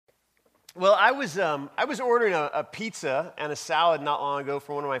Well, I was ordering a pizza and a salad not long ago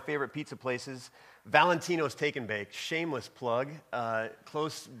from one of my favorite pizza places, Valentino's Take and Bake. Shameless plug,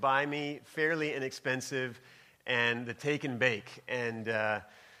 close by me, fairly inexpensive, and the Take and Bake, and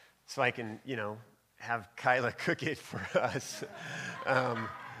so I can have Kyla cook it for us. I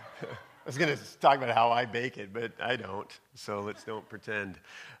was going to talk about how I bake it, but I don't, so let's don't pretend.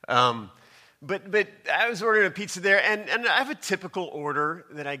 But I was ordering a pizza there, and I have a typical order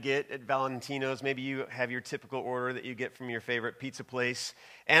that I get at Valentino's. Maybe you have your typical order that you get from your favorite pizza place.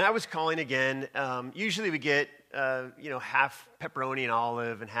 And I was calling again. Usually we get, half pepperoni and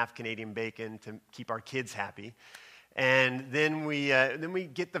olive and half Canadian bacon to keep our kids happy. And then we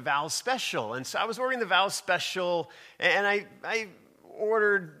get the Val Special. And so I was ordering the Val Special, and I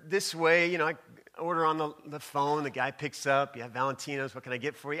ordered this way, I order on the phone, the guy picks up, you have Valentino's, what can I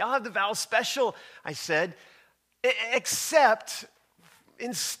get for you? I'll have the Val Special, I said, except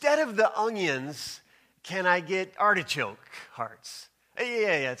instead of the onions, can I get artichoke hearts?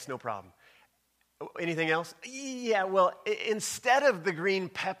 Yeah, it's no problem. Anything else? Yeah, well, instead of the green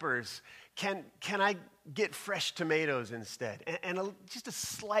peppers, can I get fresh tomatoes instead? And just a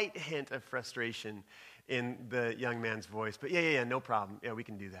slight hint of frustration in the young man's voice, but yeah, no problem. Yeah, we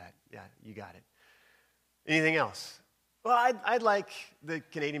can do that. Yeah, you got it. Anything else? Well, I'd like the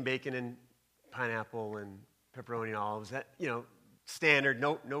Canadian bacon and pineapple and pepperoni and olives. That, standard,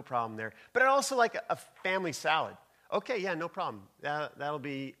 no problem there. But I'd also like a family salad. Okay, yeah, no problem. That'll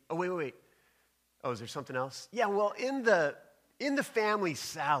be. Oh, wait. Oh, is there something else? Yeah, well, in the family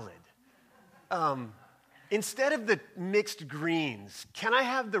salad, instead of the mixed greens, can I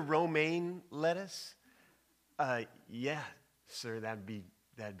have the romaine lettuce? Yeah, sir, that'd be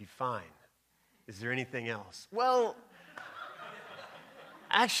fine. Is there anything else? Well,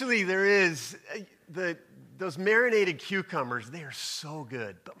 actually there is. Those marinated cucumbers, they are so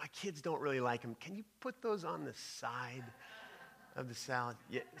good, but my kids don't really like them. Can you put those on the side of the salad?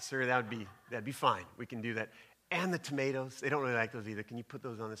 Yeah, sir, that'd be fine. We can do that. And the tomatoes, they don't really like those either. Can you put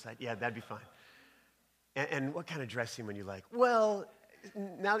those on the side? Yeah, that'd be fine. And what kind of dressing would you like? Well,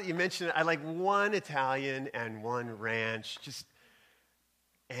 now that you mention it, I like one Italian and one ranch.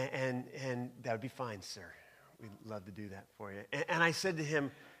 And that would be fine, sir. We'd love to do that for you. And I said to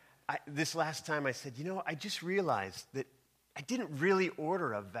him, this last time I said, I just realized that I didn't really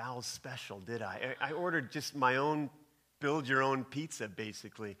order a Val Special, did I? I ordered just my own build-your-own pizza,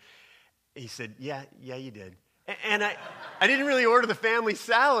 basically. He said, yeah, you did. And I didn't really order the family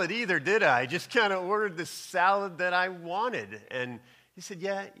salad either, did I? I just kind of ordered the salad that I wanted. And he said,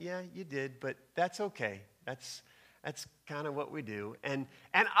 yeah, you did, but that's okay. That's kind of what we do. And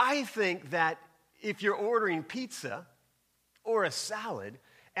I think that if you're ordering pizza or a salad,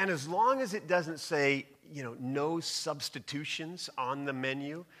 and as long as it doesn't say, no substitutions on the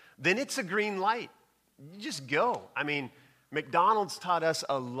menu, then it's a green light. You just go. I mean, McDonald's taught us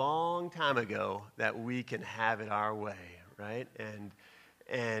a long time ago that we can have it our way, right?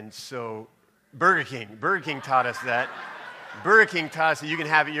 And so Burger King taught us that. Burger King taught us that you can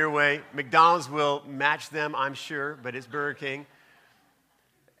have it your way. McDonald's will match them, I'm sure, but it's Burger King.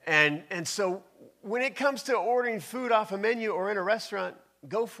 And so when it comes to ordering food off a menu or in a restaurant,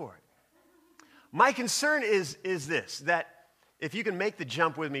 go for it. My concern is this, that if you can make the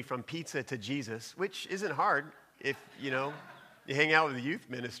jump with me from pizza to Jesus, which isn't hard if, you hang out with the youth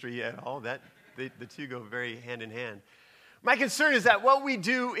ministry at all, that the two go very hand in hand. My concern is that what we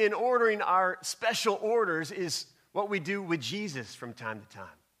do in ordering our special orders is what we do with Jesus from time to time.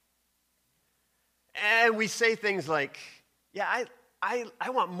 And we say things like, yeah, I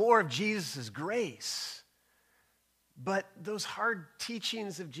want more of Jesus' grace. But those hard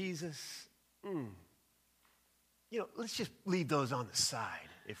teachings of Jesus, let's just leave those on the side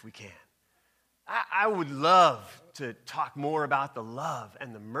if we can. I would love to talk more about the love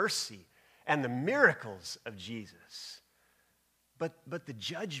and the mercy and the miracles of Jesus. But the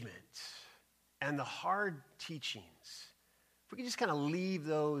judgment and the hard teachings, if we could just kind of leave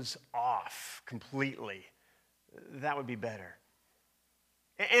those off completely, that would be better.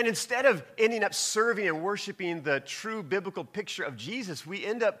 And instead of ending up serving and worshiping the true biblical picture of Jesus, we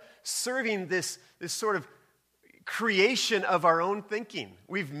end up serving this sort of creation of our own thinking.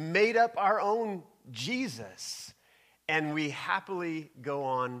 We've made up our own Jesus, and we happily go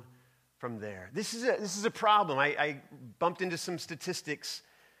on from there. This is a problem. I bumped into some statistics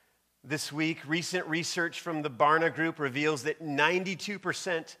this week. Recent research from the Barna Group reveals that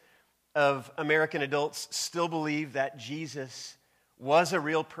 92% of American adults still believe that Jesus was a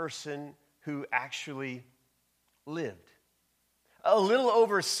real person who actually lived. A little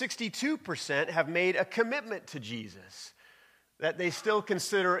over 62% have made a commitment to Jesus. that they still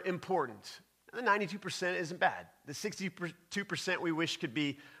consider important. The 92% isn't bad. The 62% we wish could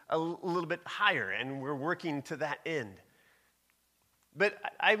be a little bit higher, and we're working to that end. But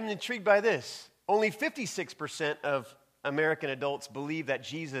I'm intrigued by this. Only 56% of American adults believe that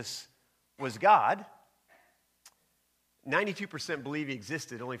Jesus was God. 92% believe he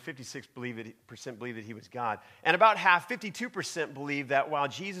existed. Only 56% believe that he was God. And about half, 52%, believe that while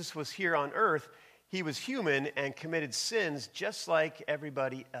Jesus was here on earth, he was human and committed sins just like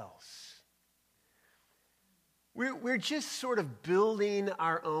everybody else. We're just sort of building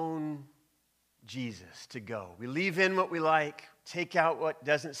our own Jesus to go. We leave in what we like, take out what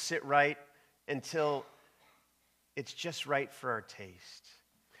doesn't sit right until it's just right for our taste.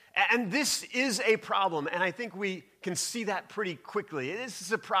 And this is a problem, and I think we can see that pretty quickly. This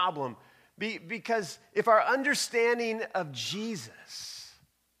is a problem because if our understanding of Jesus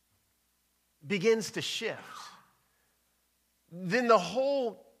begins to shift, then the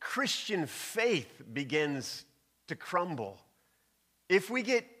whole Christian faith begins to crumble. If we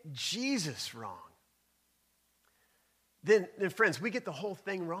get Jesus wrong, then friends, we get the whole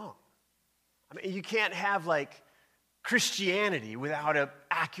thing wrong. I mean, you can't have like Christianity without an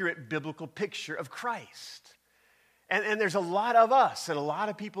accurate biblical picture of Christ. And there's a lot of us and a lot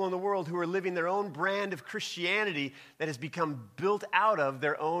of people in the world who are living their own brand of Christianity that has become built out of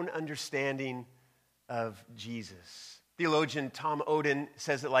their own understanding of Jesus. Theologian Tom Oden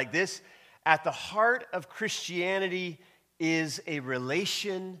says it like this: at the heart of Christianity is a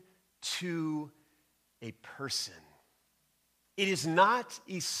relation to a person. It is not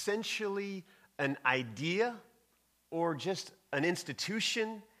essentially an idea or just an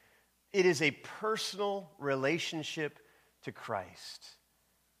institution. It is a personal relationship to Christ.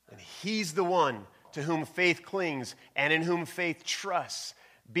 And he's the one to whom faith clings and in whom faith trusts.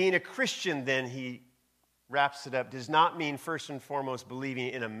 Being a Christian, then, he wraps it up, does not mean first and foremost believing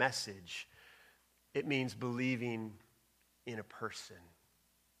in a message. It means believing in a person.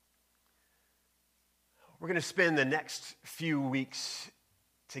 We're going to spend the next few weeks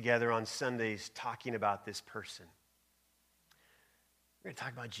together on Sundays talking about this person. We're going to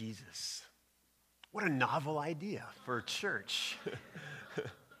talk about Jesus. What a novel idea for a church.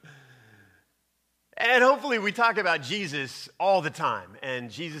 And hopefully we talk about Jesus all the time.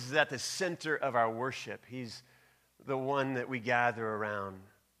 And Jesus is at the center of our worship. He's the one that we gather around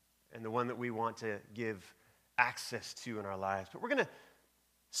and the one that we want to give access to in our lives. But we're going to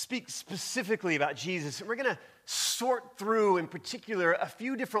speak specifically about Jesus. And we're going to sort through, in particular, a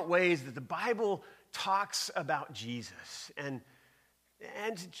few different ways that the Bible talks about Jesus. And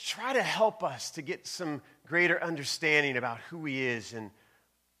to try to help us to get some greater understanding about who he is and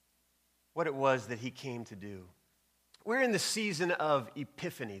what it was that he came to do. We're in the season of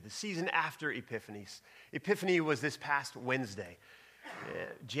Epiphany, the season after Epiphanies. Epiphany was this past Wednesday,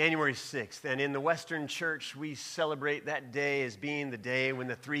 January 6th. And in the Western Church, we celebrate that day as being the day when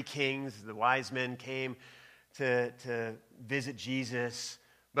the three kings, the wise men, came to visit Jesus.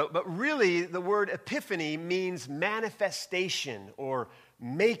 But really, the word epiphany means manifestation or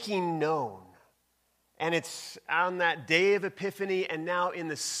making known. And it's on that day of Epiphany and now in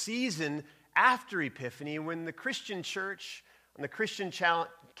the season after Epiphany when the Christian church, on the Christian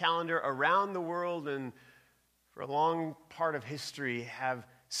calendar around the world and for a long part of history have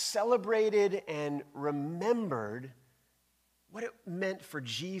celebrated and remembered what it meant for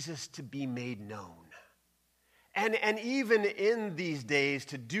Jesus to be made known. And even in these days,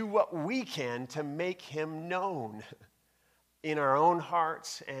 to do what we can to make him known in our own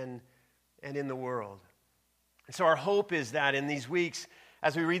hearts and in the world. And so our hope is that in these weeks,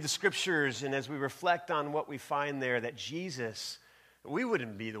 as we read the scriptures and as we reflect on what we find there, that Jesus, we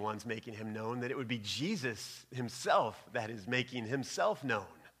wouldn't be the ones making him known, that it would be Jesus himself that is making himself known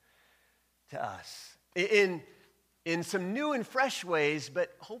to us. In some new and fresh ways,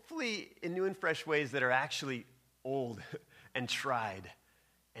 but hopefully in new and fresh ways that are actually old and tried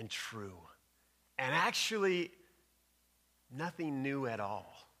and true. And actually, nothing new at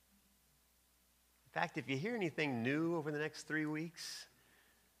all. In fact, if you hear anything new over the next 3 weeks,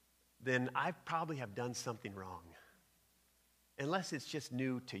 then I probably have done something wrong. Unless it's just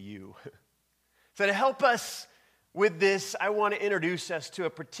new to you. So to help us with this, I want to introduce us to a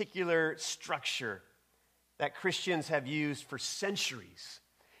particular structure that Christians have used for centuries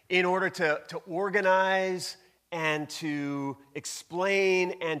in order to organize and to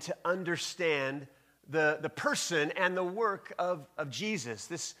explain and to understand the person and the work of Jesus.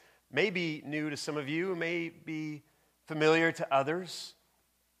 This may be new to some of you, may be familiar to others.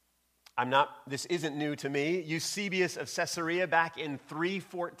 This isn't new to me. Eusebius of Caesarea back in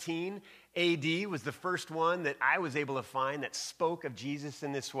 314 AD was the first one that I was able to find that spoke of Jesus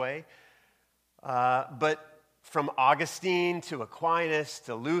in this way. But from Augustine to Aquinas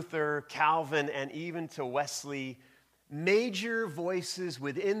to Luther, Calvin, and even to Wesley, major voices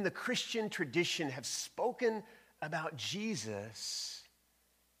within the Christian tradition have spoken about Jesus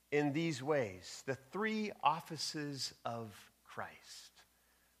in these ways: the three offices of Christ: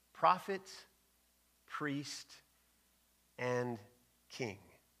 prophet, priest, and king.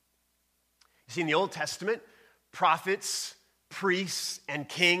 You see, in the Old Testament, prophets, priests, and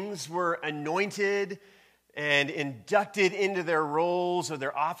kings were anointed and inducted into their roles or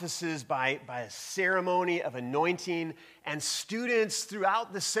their offices by a ceremony of anointing. And students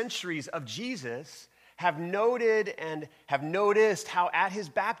throughout the centuries of Jesus have noted and have noticed how at his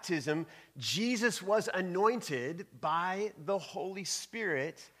baptism, Jesus was anointed by the Holy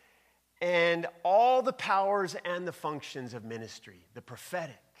Spirit and all the powers and the functions of ministry, the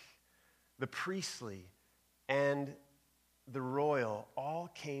prophetic, the priestly, and the royal,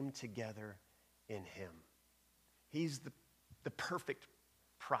 all came together in him. He's the perfect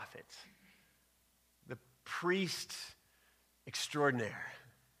prophet, the priest extraordinaire,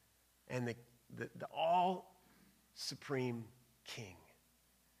 and the all-supreme king.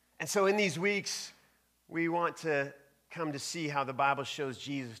 And so in these weeks, we want to come to see how the Bible shows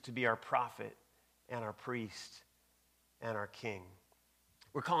Jesus to be our prophet and our priest and our king.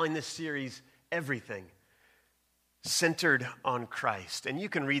 We're calling this series Everything Centered on Christ. And you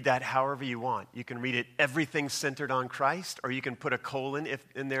can read that however you want. You can read it Everything Centered on Christ, or you can put a colon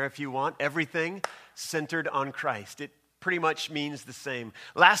in there if you want. Everything Centered on Christ. It pretty much means the same.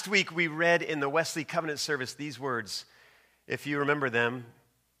 Last week we read in the Wesley Covenant service these words, if you remember them: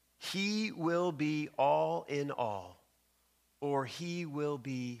 He will be all in all, or he will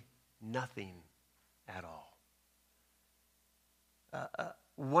be nothing at all.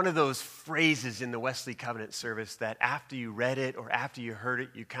 One of those phrases in the Wesley Covenant service that after you read it or after you heard it,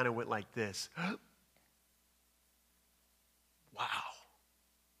 you kind of went like this. Wow.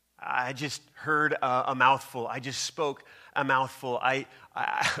 I just heard a mouthful. I just spoke a mouthful. I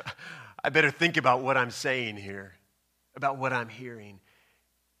better think about what I'm saying here, about what I'm hearing.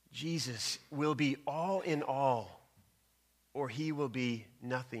 Jesus will be all in all, or he will be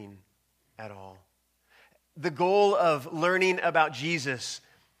nothing at all. The goal of learning about Jesus,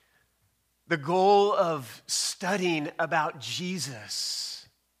 the goal of studying about Jesus,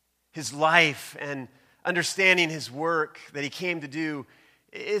 his life and understanding his work that he came to do,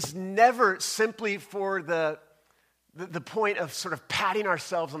 is never simply for the point of sort of patting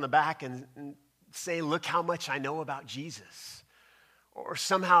ourselves on the back and saying, look how much I know about Jesus. Or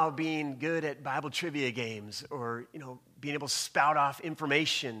somehow being good at Bible trivia games, or being able to spout off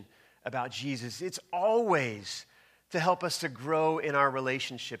information about Jesus. It's always to help us to grow in our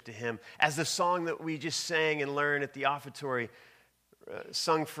relationship to him. As the song that we just sang and learned at the offertory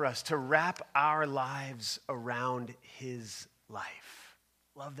sung for us, to wrap our lives around his life.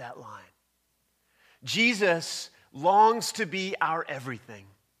 Love that line. Jesus longs to be our everything.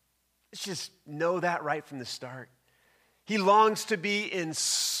 Let's just know that right from the start. He longs to be in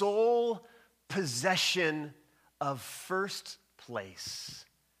sole possession of first place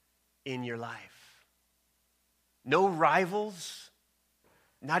in your life. No rivals,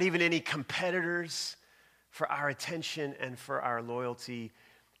 not even any competitors for our attention and for our loyalty.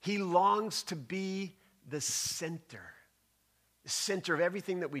 He longs to be the center of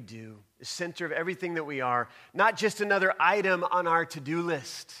everything that we do, the center of everything that we are, not just another item on our to-do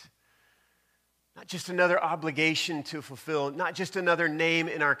list, not just another obligation to fulfill, not just another name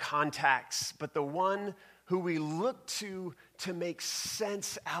in our contacts, but the one who we look to make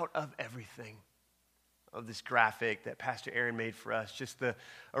sense out of everything. Of this graphic that Pastor Aaron made for us, just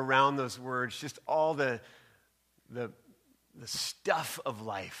around those words, just all the stuff of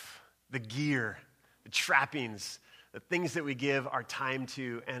life, the gear, the trappings, the things that we give our time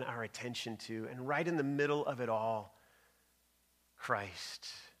to and our attention to. And right in the middle of it all, Christ.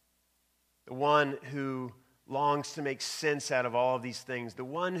 The one who longs to make sense out of all of these things. The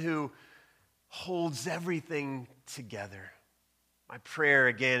one who holds everything together. My prayer,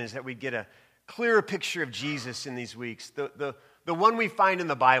 again, is that we get a clearer picture of Jesus in these weeks. The one we find in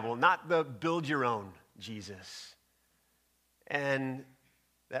the Bible, not the build your own Jesus. And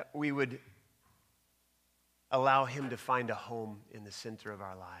that we would allow him to find a home in the center of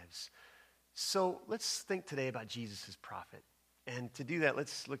our lives. So let's think today about Jesus as prophet. And to do that,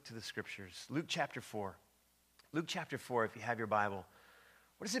 let's look to the scriptures. Luke chapter 4. Luke chapter 4, if you have your Bible.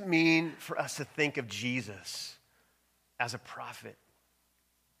 What does it mean for us to think of Jesus as a prophet?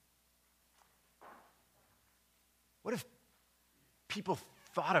 What if people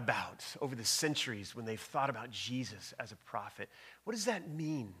thought about over the centuries when they've thought about Jesus as a prophet. What does that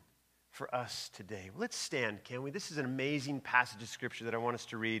mean for us today? Well, let's stand, can we? This is an amazing passage of Scripture that I want us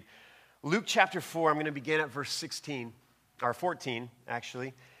to read. Luke chapter 4, I'm going to begin at verse 16, or 14,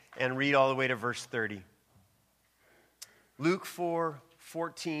 actually, and read all the way to verse 30. Luke 4,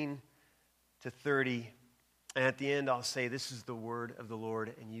 14 to 30. And at the end, I'll say, this is the word of the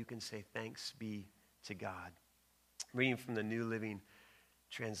Lord, and you can say, thanks be to God. Reading from the New Living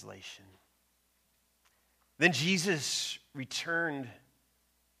Translation. Then Jesus returned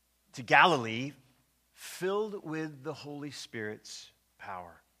to Galilee, filled with the Holy Spirit's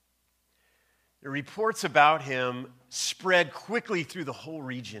power. The reports about him spread quickly through the whole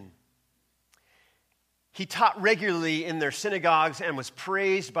region. He taught regularly in their synagogues and was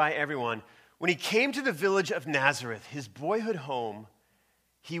praised by everyone. When he came to the village of Nazareth, his boyhood home,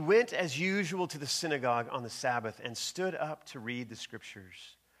 he went as usual to the synagogue on the Sabbath and stood up to read the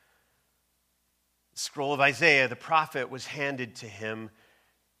Scriptures. The scroll of Isaiah, the prophet, was handed to him,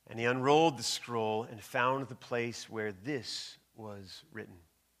 and he unrolled the scroll and found the place where this was written.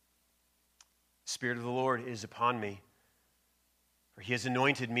 The Spirit of the Lord is upon me, for he has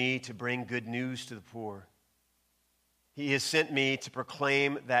anointed me to bring good news to the poor. He has sent me to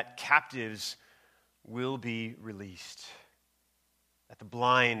proclaim that captives will be released, that the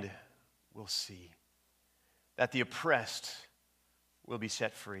blind will see, that the oppressed will be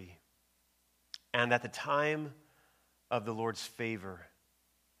set free, and that the time of the Lord's favor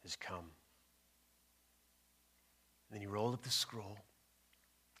has come. And then he rolled up the scroll.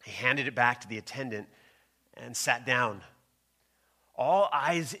 He handed it back to the attendant and sat down. All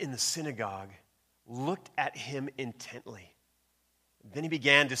eyes in the synagogue looked at him intently. Then he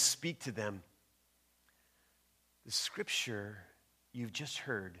began to speak to them. The scripture you've just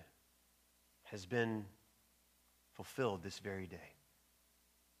heard has been fulfilled this very day.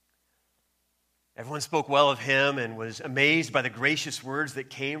 Everyone spoke well of him and was amazed by the gracious words that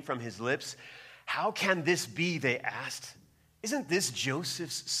came from his lips. How can this be, they asked. Isn't this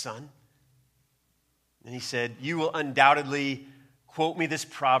Joseph's son? And he said, you will undoubtedly quote me this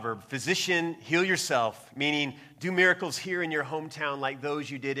proverb, physician, heal yourself, meaning do miracles here in your hometown like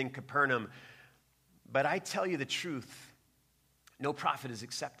those you did in Capernaum. But I tell you the truth, no prophet is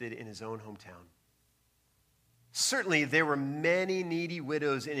accepted in his own hometown. Certainly there were many needy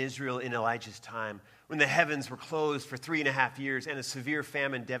widows in Israel in Elijah's time, when the heavens were closed for 3.5 years and a severe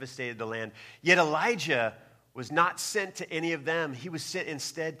famine devastated the land. Yet Elijah was not sent to any of them. He was sent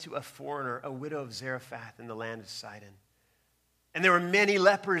instead to a foreigner, a widow of Zarephath in the land of Sidon. And there were many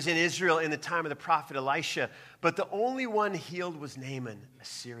lepers in Israel in the time of the prophet Elisha, but the only one healed was Naaman, a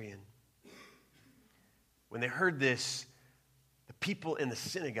Syrian. When they heard this, the people in the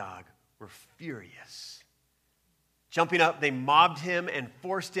synagogue were furious. Jumping up, they mobbed him and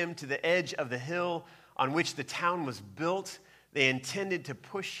forced him to the edge of the hill on which the town was built. They intended to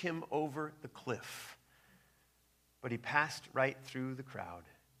push him over the cliff. But he passed right through the crowd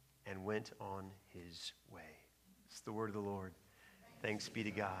and went on his way. It's the word of the Lord. Thanks be to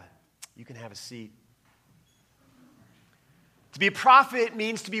God. You can have a seat. To be a prophet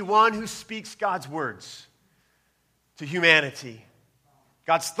means to be one who speaks God's words to humanity,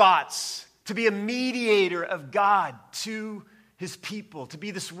 God's thoughts, to be a mediator of God to his people, to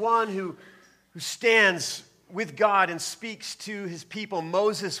be this one who stands with God and speaks to his people.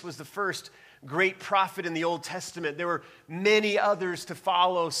 Moses was the first great prophet in the Old Testament. There were many others to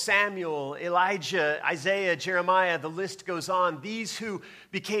follow: Samuel, Elijah, Isaiah, Jeremiah. The list goes on. These who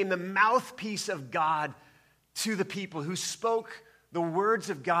became the mouthpiece of God to the people, who spoke the words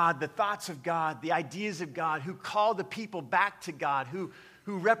of God, the thoughts of God, the ideas of God, who called the people back to God, who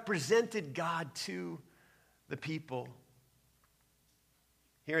represented God to the people.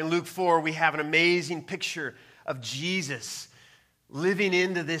 Here in Luke 4, we have an amazing picture of Jesus living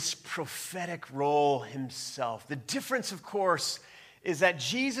into this prophetic role himself. The difference, of course, is that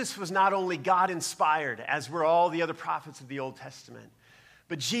Jesus was not only God-inspired, as were all the other prophets of the Old Testament,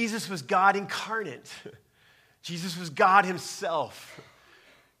 but Jesus was God incarnate. Jesus was God himself,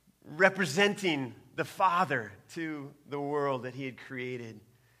 representing the Father to the world that he had created.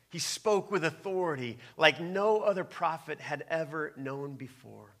 He spoke with authority like no other prophet had ever known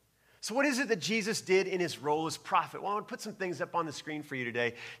before. So what is it that Jesus did in his role as prophet? Well, I want to put some things up on the screen for you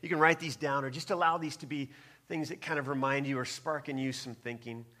today. You can write these down or just allow these to be things that kind of remind you or spark in you some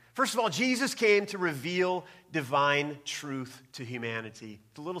thinking. First of all, Jesus came to reveal divine truth to humanity.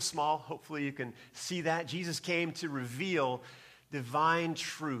 It's a little small. Hopefully you can see that. Jesus came to reveal divine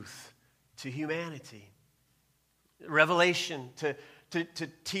truth to humanity. Revelation, to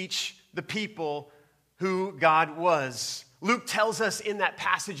teach the people who God was. Luke tells us in that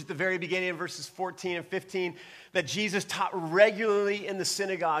passage at the very beginning of verses 14 and 15 that Jesus taught regularly in the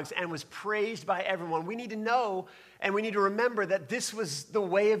synagogues and was praised by everyone. We need to know and we need to remember that this was the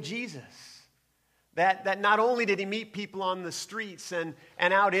way of Jesus. That not only did he meet people on the streets and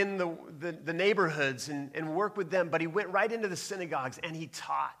out in the neighborhoods and work with them, but he went right into the synagogues and he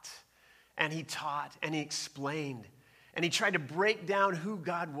taught and he taught and he explained. And he tried to break down who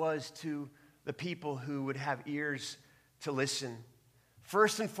God was to the people who would have ears to listen.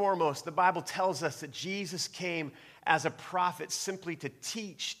 First and foremost, the Bible tells us that Jesus came as a prophet simply to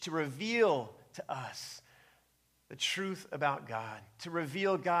teach, to reveal to us the truth about God, to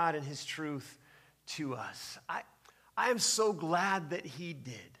reveal God and his truth to us. I am so glad that he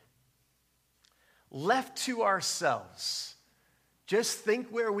did. Left to ourselves, just think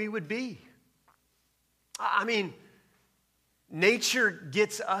where we would be. I mean, nature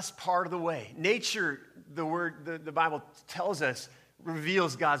gets us part of the way. Nature, the Bible tells us,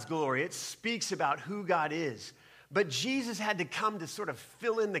 reveals God's glory. It speaks about who God is. But Jesus had to come to sort of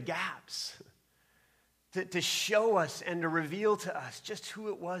fill in the gaps, to show us and to reveal to us just who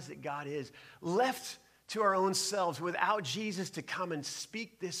it was that God is. Left to our own selves, without Jesus to come and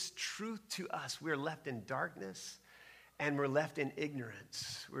speak this truth to us, we're left in darkness and we're left in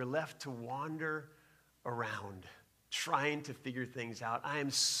ignorance. We're left to wander around, trying to figure things out. I am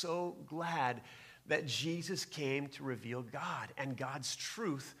so glad that Jesus came to reveal God and God's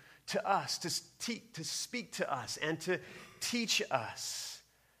truth to us, to speak to us and to teach us,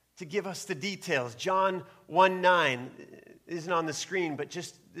 to give us the details. John 1:9 isn't on the screen, but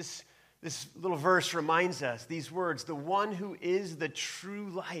just this little verse reminds us these words: the one who is the true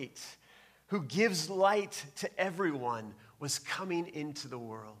light, who gives light to everyone, was coming into the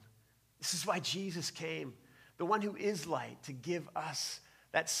world. This is why Jesus came, the one who is light, to give us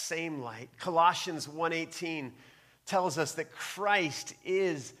that same light. Colossians 1:18 tells us that Christ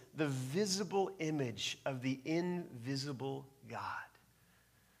is the visible image of the invisible God.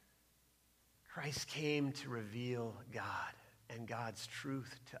 Christ came to reveal God and God's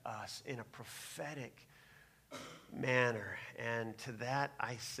truth to us in a prophetic manner. And to that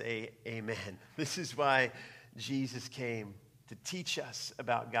I say amen. This is why Jesus came, to teach us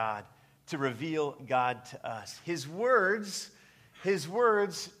about God, to reveal God to us. His words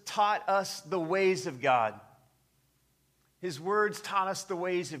taught us the ways of God. His words taught us the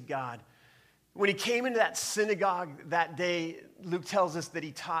ways of God. When he came into that synagogue that day, Luke tells us that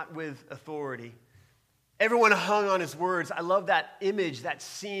he taught with authority. Everyone hung on his words. I love that image, that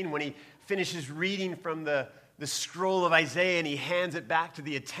scene when he finishes reading from the scroll of Isaiah and he hands it back to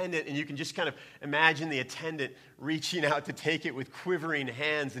the attendant, and you can just kind of imagine the attendant reaching out to take it with quivering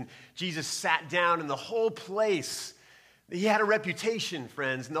hands. And Jesus sat down, and the whole place, he had a reputation,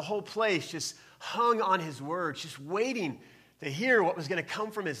 friends, and the whole place just hung on his words, just waiting to hear what was going to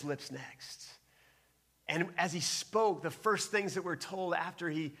come from his lips next. And as he spoke, the first things that we're told after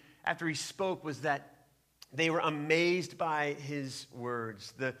he spoke was that they were amazed by his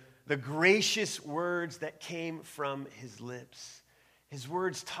words, the gracious words that came from his lips. His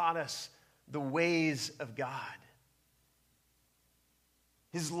words taught us the ways of God.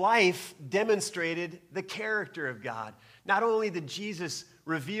 His life demonstrated the character of God. Not only did Jesus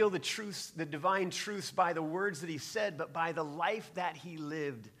reveal the truths, the divine truths, by the words that he said, but by the life that he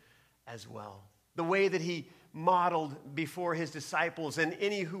lived as well. The way that he modeled before his disciples and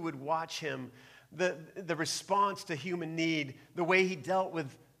any who would watch him, the response to human need, the way he dealt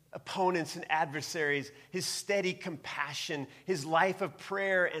with opponents and adversaries, his steady compassion, his life of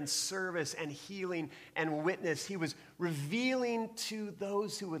prayer and service and healing and witness. He was revealing to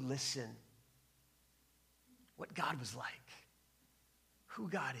those who would listen what God was like, who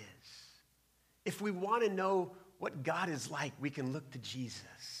God is. If we want to know what God is like, we can look to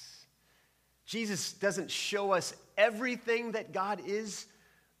Jesus. Jesus doesn't show us everything that God is,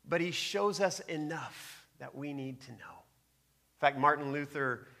 but he shows us enough that we need to know. In fact, Martin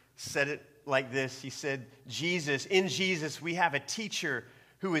Luther said it like this. He said, in Jesus, we have a teacher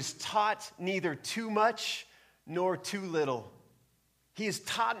who is taught neither too much nor too little. He has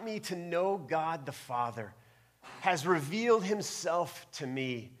taught me to know God the Father, has revealed himself to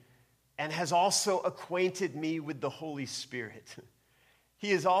me, and has also acquainted me with the Holy Spirit.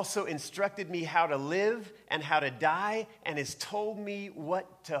 He has also instructed me how to live and how to die, and has told me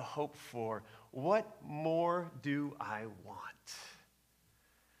what to hope for. What more do I want?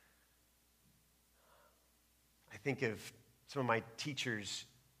 I think of some of my teachers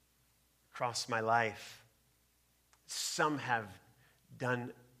across my life. Some have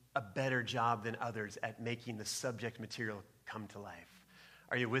done a better job than others at making the subject material come to life.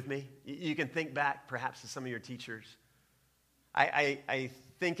 Are you with me? You can think back perhaps to some of your teachers. I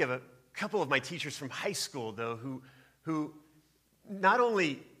think of a couple of my teachers from high school, though, who not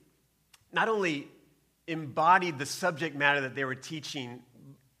only embodied the subject matter that they were teaching,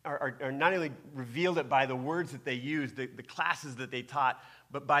 or not only revealed it by the words that they used, the classes that they taught,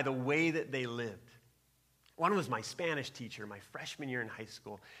 but by the way that they lived. One was my Spanish teacher, my freshman year in high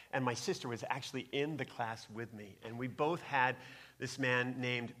school, and my sister was actually in the class with me. And we both had this man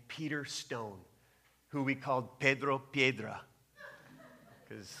named Peter Stone, who we called Pedro Piedra,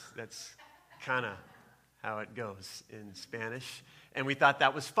 because that's kind of how it goes in Spanish. And we thought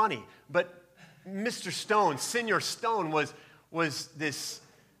that was funny. But Mr. Stone, Senor Stone, was this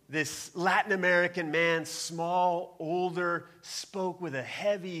Latin American man, small, older, spoke with a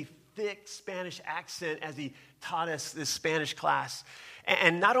heavy, thick Spanish accent as he taught us this Spanish class.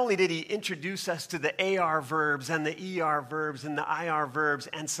 And not only did he introduce us to the AR verbs and the ER verbs and the IR verbs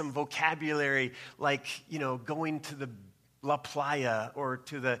and some vocabulary like, going to the La Playa or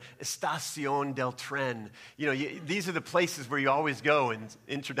to the Estación del Tren. These are the places where you always go in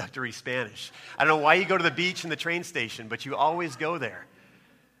introductory Spanish. I don't know why you go to the beach and the train station, but you always go there.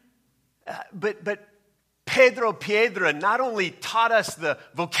 But Pedro Piedra not only taught us the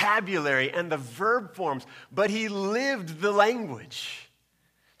vocabulary and the verb forms, but he lived the language.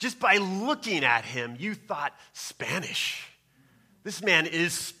 Just by looking at him, you thought, Spanish. This man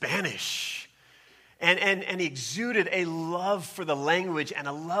is Spanish. And he exuded a love for the language and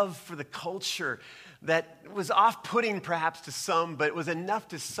a love for the culture that was off-putting perhaps to some, but it was enough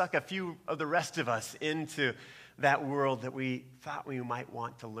to suck a few of the rest of us into that world that we thought we might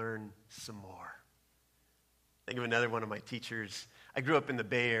want to learn some more. Think of another one of my teachers. I grew up in the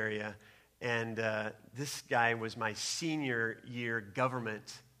Bay Area, and this guy was my senior year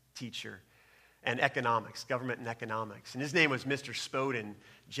government teacher and economics, government and economics. And his name was Mr. Spoden,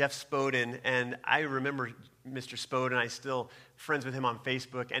 Jeff Spoden. And I remember Mr. Spoden. I still friends with him on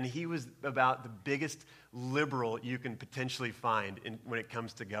Facebook. And he was about the biggest liberal you can potentially find when it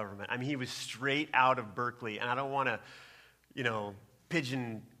comes to government. I mean, he was straight out of Berkeley. And I don't want to,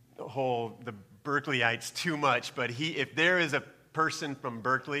 pigeonhole the Berkeleyites too much. But if there is a person from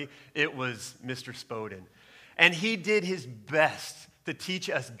Berkeley, it was Mr. Spoden. And he did his best to teach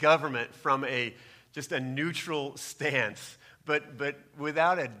us government from just a neutral stance. But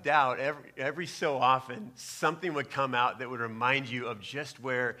without a doubt, every so often, something would come out that would remind you of just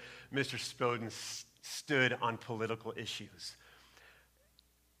where Mr. Spoden stood on political issues.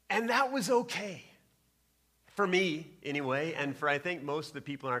 And that was okay. For me, anyway, and for I think most of the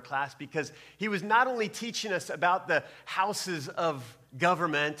people in our class, because he was not only teaching us about the houses of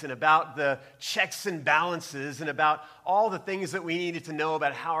government and about the checks and balances and about all the things that we needed to know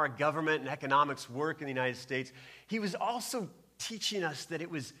about how our government and economics work in the United States, he was also teaching us that it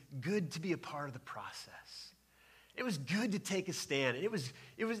was good to be a part of the process. It was good to take a stand.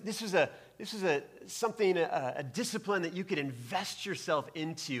 This was a discipline that you could invest yourself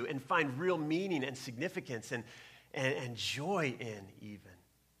into and find real meaning and significance and joy in even.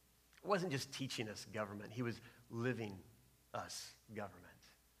 It wasn't just teaching us government. He was living us government.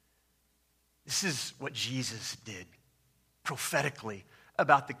 This is what Jesus did prophetically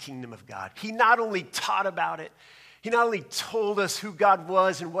about the kingdom of God. He not only taught about it, he not only told us who God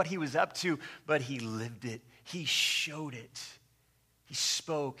was and what he was up to, but he lived it. He showed it. He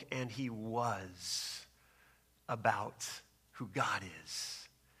spoke and he was about who God is.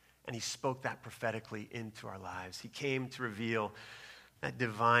 And he spoke that prophetically into our lives. He came to reveal that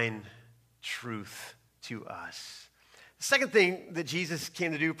divine truth to us. The second thing that Jesus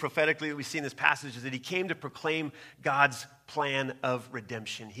came to do prophetically that we see in this passage is that he came to proclaim God's plan of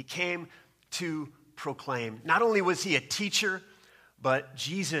redemption. He came to proclaim. Not only was he a teacher, but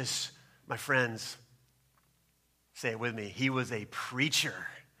Jesus, my friends, say it with me, he was a preacher.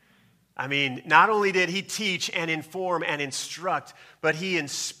 I mean, not only did he teach and inform and instruct, but he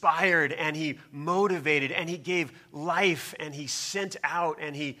inspired and he motivated and he gave life and he sent out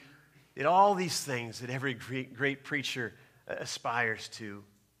and he did all these things that every great preacher aspires to.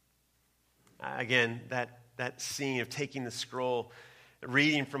 Again, that scene of taking the scroll,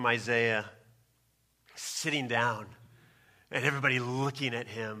 reading from Isaiah, sitting down, and everybody looking at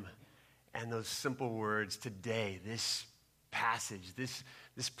him, and those simple words, today, this passage, this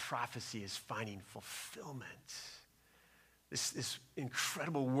prophecy is finding fulfillment. This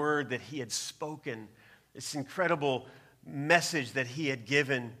incredible word that he had spoken, this incredible message that he had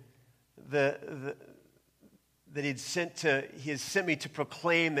given, that he has sent me to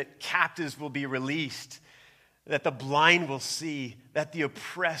proclaim that captives will be released, that the blind will see, that the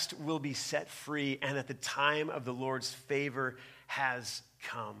oppressed will be set free, and that the time of the Lord's favor has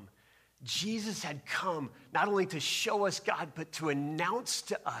come. Jesus had come not only to show us God, but to announce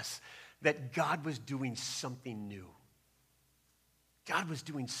to us that God was doing something new. God was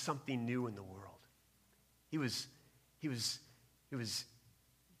doing something new in the world. He was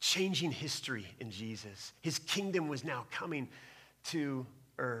changing history in Jesus. His kingdom was now coming to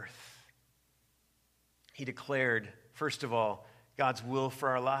earth. He declared, first of all, God's will for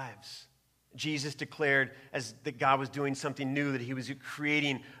our lives. Jesus declared that God was doing something new, that he was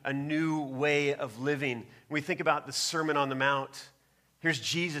creating a new way of living. When we think about the Sermon on the Mount, here's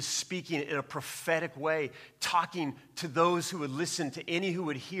Jesus speaking in a prophetic way, talking to those who would listen, to any who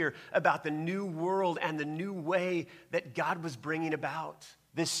would hear about the new world and the new way that God was bringing about.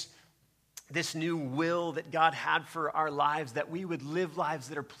 This new will that God had for our lives, that we would live lives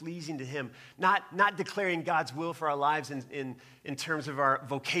that are pleasing to him. Not declaring God's will for our lives in terms of our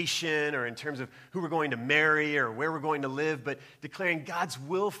vocation or in terms of who we're going to marry or where we're going to live, but declaring God's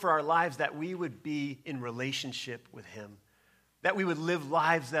will for our lives, that we would be in relationship with him, that we would live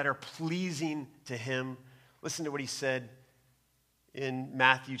lives that are pleasing to him. Listen to what he said in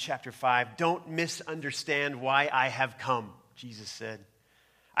Matthew chapter 5. Don't misunderstand why I have come, Jesus said.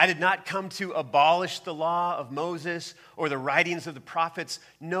 I did not come to abolish the law of Moses or the writings of the prophets.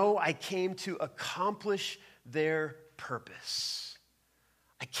 No, I came to accomplish their purpose.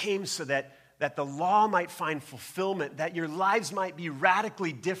 I came so that the law might find fulfillment, that your lives might be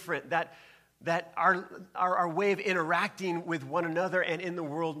radically different, that our way of interacting with one another and in the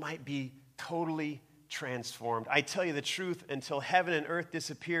world might be totally transformed. I tell you the truth, until heaven and earth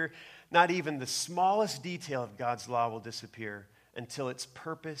disappear, not even the smallest detail of God's law will disappear until its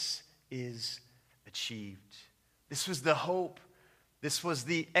purpose is achieved. This was the hope. This was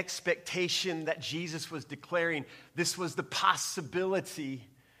the expectation that Jesus was declaring. This was the possibility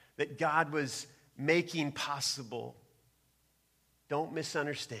that God was making possible. Don't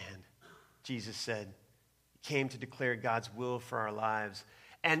misunderstand, Jesus said. He came to declare God's will for our lives.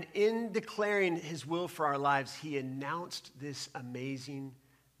 And in declaring his will for our lives, he announced this amazing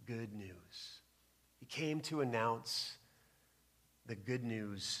good news. He came to announce the good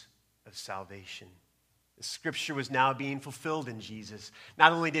news of salvation. The scripture was now being fulfilled in Jesus.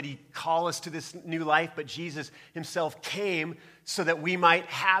 Not only did he call us to this new life, but Jesus himself came so that we might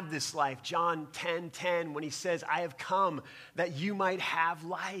have this life. John 10:10, when he says, I have come that you might have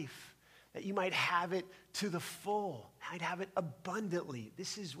life, that you might have it to the full, might have it abundantly.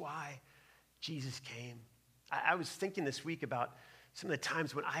 This is why Jesus came. I was thinking this week about some of the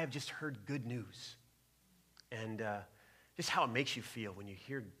times when I have just heard good news. And just how it makes you feel when you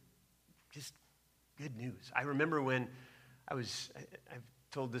hear just good news. I remember when I've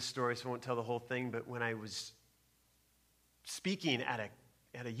told this story, so I won't tell the whole thing, but when I was speaking at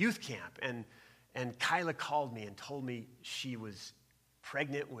a youth camp, and Kyla called me and told me she was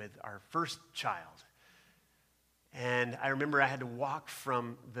pregnant with our first child. And I remember I had to walk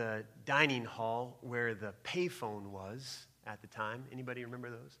from the dining hall where the payphone was at the time. Anybody remember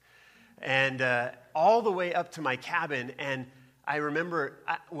those? And all the way up to my cabin, and I remember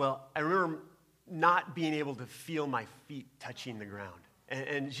not being able to feel my feet touching the ground,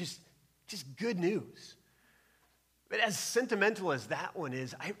 and just good news. But as sentimental as that one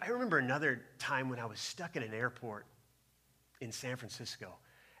is, I remember another time when I was stuck in an airport in San Francisco,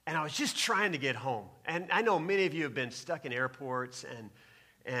 and I was just trying to get home. And I know many of you have been stuck in airports,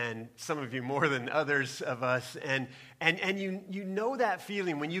 and some of you more than others of us, and you know that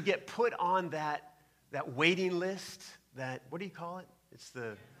feeling when you get put on that waiting list, that, what do you call it? It's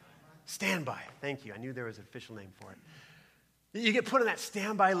the standby. Thank you. I knew there was an official name for it. You get put on that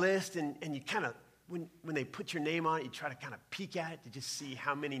standby list, and you kind of, when they put your name on it, you try to kind of peek at it to just see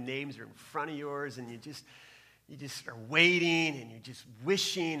how many names are in front of yours, and you just are waiting, and you're just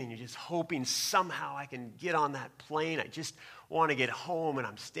wishing, and you're just hoping somehow I can get on that plane. I just want to get home, and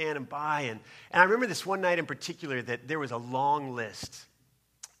I'm standing by. And I remember this one night in particular that there was a long list,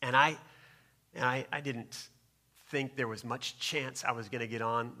 and I didn't think there was much chance I was going to get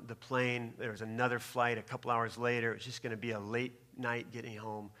on the plane. There was another flight a couple hours later. It was just going to be a late night getting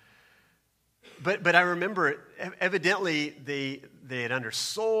home. But I remember evidently they had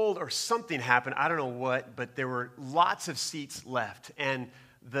undersold or something happened. I don't know what, but there were lots of seats left. And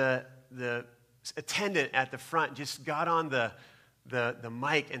the attendant at the front just got on the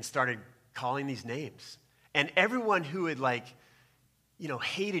mic and started calling these names. And everyone who had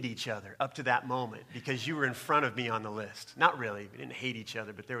hated each other up to that moment because you were in front of me on the list. Not really. We didn't hate each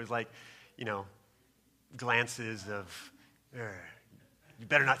other, but there was glances of, you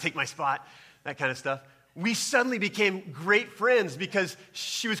better not take my spot, that kind of stuff. We suddenly became great friends because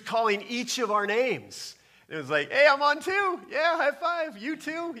she was calling each of our names. It was like, hey, I'm on too. Yeah, high five. You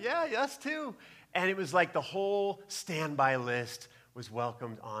too. Yeah, us too. And it was like the whole standby list was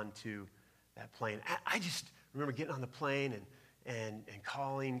welcomed onto that plane. I just remember getting on the plane and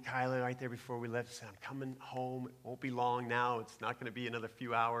calling Kyla right there before we left. Said, I'm coming home. It won't be long now. It's not going to be another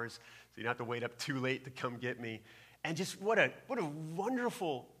few hours, so you don't have to wait up too late to come get me. And just what a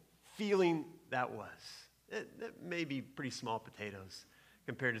wonderful feeling that was. It may be pretty small potatoes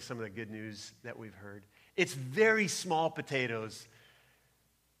compared to some of the good news that we've heard. It's very small potatoes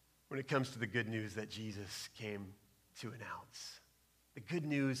when it comes to the good news that Jesus came to announce. The good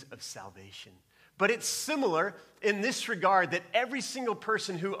news of salvation. But it's similar in this regard that every single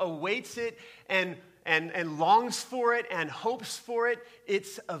person who awaits it and longs for it and hopes for it,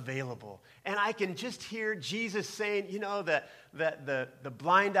 it's available. And I can just hear Jesus saying, you know, that the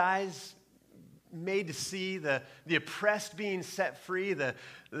blind eyes made to see, the oppressed being set free, the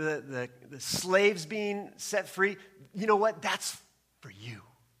slaves being set free. You know what? That's for you.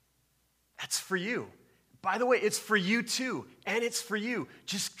 That's for you. By the way, it's for you too, and it's for you.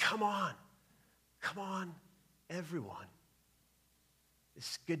 Just come on. Come on, everyone.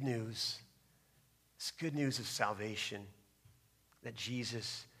 This good news of salvation that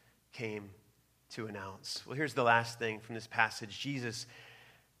Jesus came to announce. Well, here's the last thing from this passage. Jesus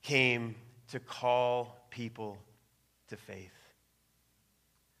came to call people to faith.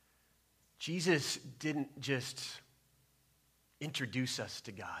 Jesus didn't just introduce us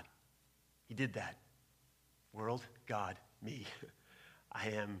to God. He did that. World, God, me. I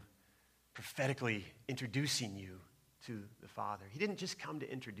am prophetically introducing you to the Father. He didn't just come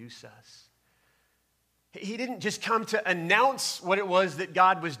to introduce us. He didn't just come to announce what it was that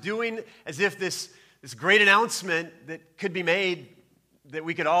God was doing, as if this great announcement that could be made that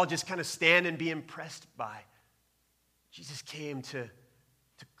we could all just kind of stand and be impressed by. Jesus came to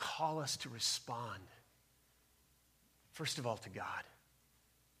call us to respond. First of all, to God.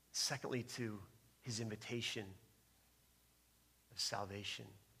 Secondly, to his invitation of salvation.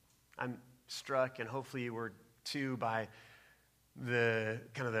 I'm struck, and hopefully you were too, by the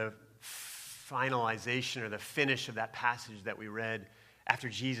kind of the finalization or the finish of that passage that we read after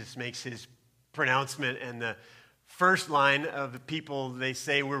Jesus makes his pronouncement, and the first line of the people, they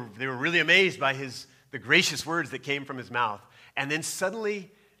say they were really amazed by the gracious words that came from his mouth. And then suddenly,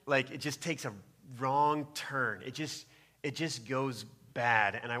 like, it just takes a wrong turn. It just goes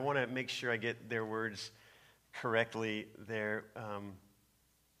bad. And I want to make sure I get their words correctly there.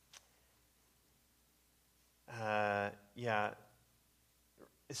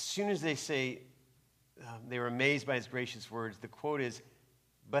 As soon as they say they were amazed by his gracious words, the quote is,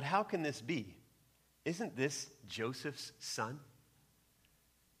 "But how can this be? Isn't this Joseph's son?"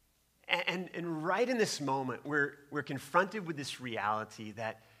 And right in this moment, we're confronted with this reality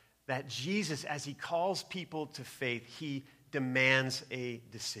that Jesus, as he calls people to faith, he demands a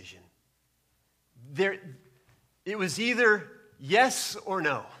decision. It was either yes or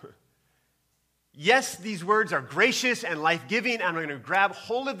no. Yes, these words are gracious and life-giving, and I'm going to grab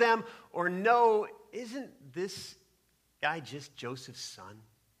hold of them, or no, isn't this guy just Joseph's son?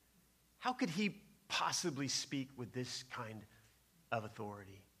 How could he possibly speak with this kind of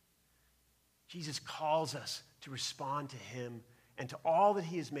authority? Jesus calls us to respond to him and to all that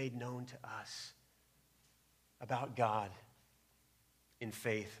he has made known to us about God in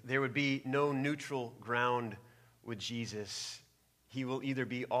faith. There would be no neutral ground with Jesus. He will either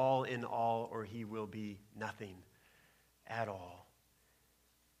be all in all or he will be nothing at all.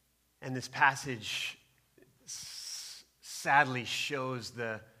 And this passage sadly shows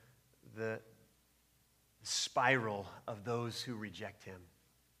the spiral of those who reject him.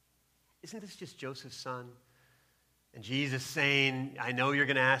 Isn't this just Joseph's son? And Jesus saying, I know you're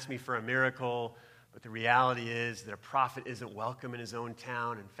going to ask me for a miracle, but the reality is that a prophet isn't welcome in his own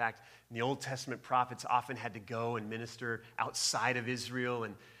town. In fact, in the Old Testament, prophets often had to go and minister outside of Israel,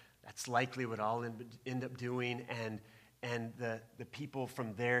 and that's likely what I'll end up doing. And the people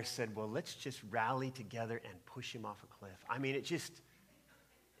from there said, well, let's just rally together and push him off a cliff. I mean,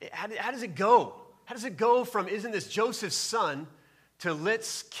 how does it go? How does it go from, isn't this Joseph's son, to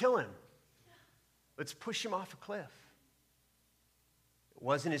let's kill him? Let's push him off a cliff. It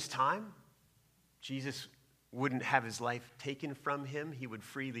wasn't his time. Jesus wouldn't have his life taken from him. He would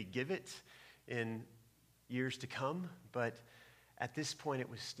freely give it in years to come. But at this point, it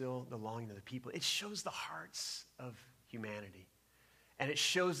was still the longing of the people. It shows the hearts of humanity. And it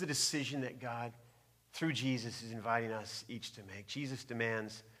shows the decision that God, through Jesus, is inviting us each to make. Jesus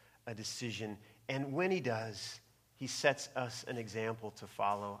demands a decision. And when he does, he sets us an example to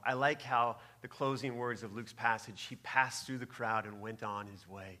follow. I like how the closing words of Luke's passage, he passed through the crowd and went on his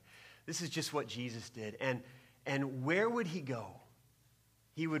way. This is just what Jesus did. And where would he go?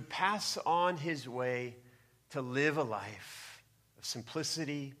 He would pass on his way to live a life of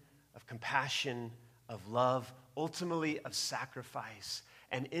simplicity, of compassion, of love, ultimately of sacrifice.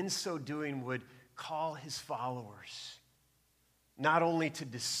 And in so doing would call his followers not only to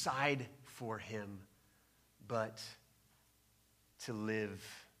decide for him, but to live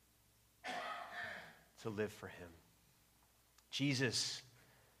for him. Jesus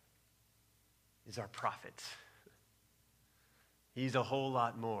is our prophet. He's a whole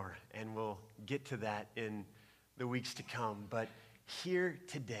lot more, and we'll get to that in the weeks to come. But here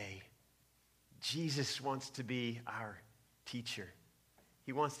today, Jesus wants to be our teacher.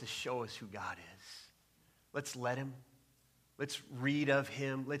 He wants to show us who God is. Let's let him. Let's read of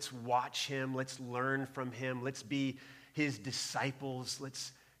him. Let's watch him. Let's learn from him. Let's be his disciples.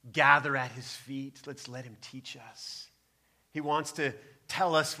 Let's gather at his feet. Let's let him teach us. He wants to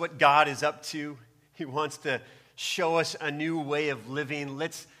tell us what God is up to. He wants to show us a new way of living.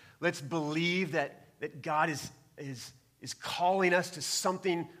 Let's believe that God is calling us to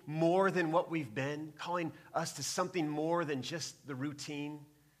something more than what we've been, calling us to something more than just the routine,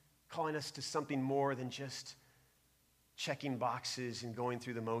 calling us to something more than just checking boxes and going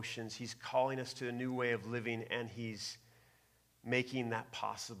through the motions. He's calling us to a new way of living, and he's making that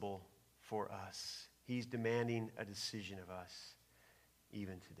possible for us. He's demanding a decision of us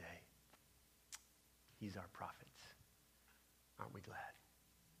even today. He's our prophet. Aren't we glad?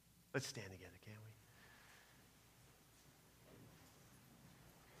 Let's stand together, can't we?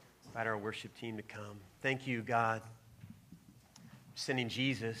 Invite our worship team to come. Thank you, God, for sending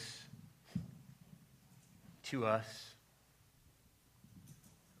Jesus to us.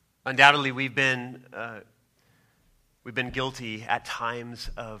 Undoubtedly, we've been guilty at times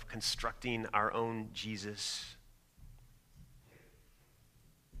of constructing our own Jesus.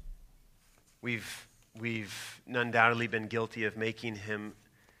 We've undoubtedly been guilty of making him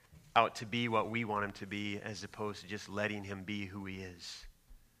out to be what we want him to be, as opposed to just letting him be who he is,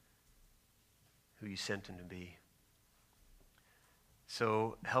 who you sent him to be.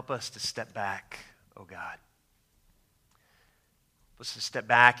 So help us to step back, oh God. Help us to step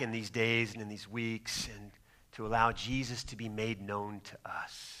back in these days and in these weeks and to allow Jesus to be made known to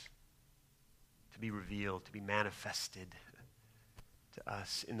us, to be revealed, to be manifested to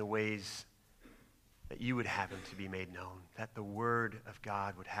us in the ways that you would have him to be made known, that the Word of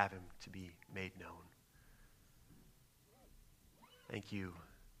God would have him to be made known. Thank you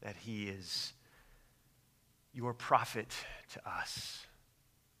that he is your prophet to us.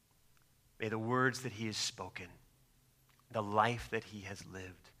 May the words that he has spoken, the life that he has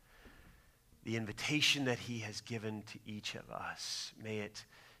lived, the invitation that he has given to each of us, may it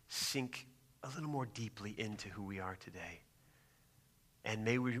sink a little more deeply into who we are today. And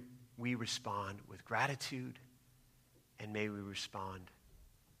may we respond with gratitude, and may we respond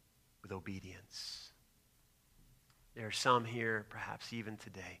with obedience. There are some here, perhaps even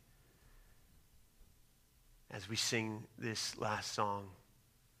today, as we sing this last song,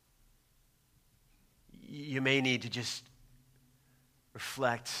 you may need to just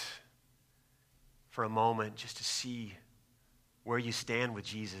reflect for a moment just to see where you stand with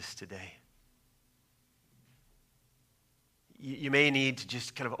Jesus today. You may need to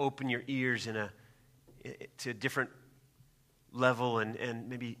just kind of open your ears to a different level and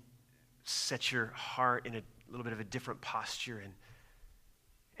maybe set your heart in a little bit of a different posture.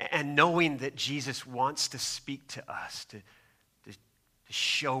 And knowing that Jesus wants to speak to us, to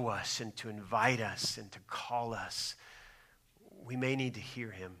show us and to invite us and to call us, we may need to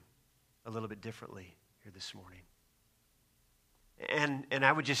hear him a little bit differently here this morning. And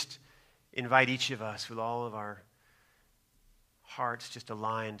I would just invite each of us with all of our hearts just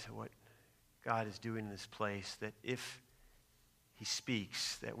aligned to what God is doing in this place, that if he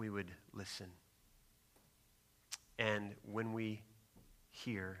speaks, that we would listen. And when we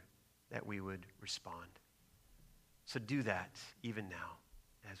hear, that we would respond. So do that even now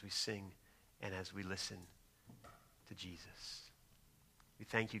as we sing and as we listen to Jesus. We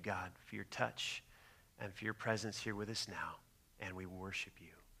thank you, God, for your touch and for your presence here with us now, and we worship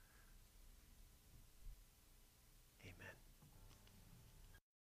you.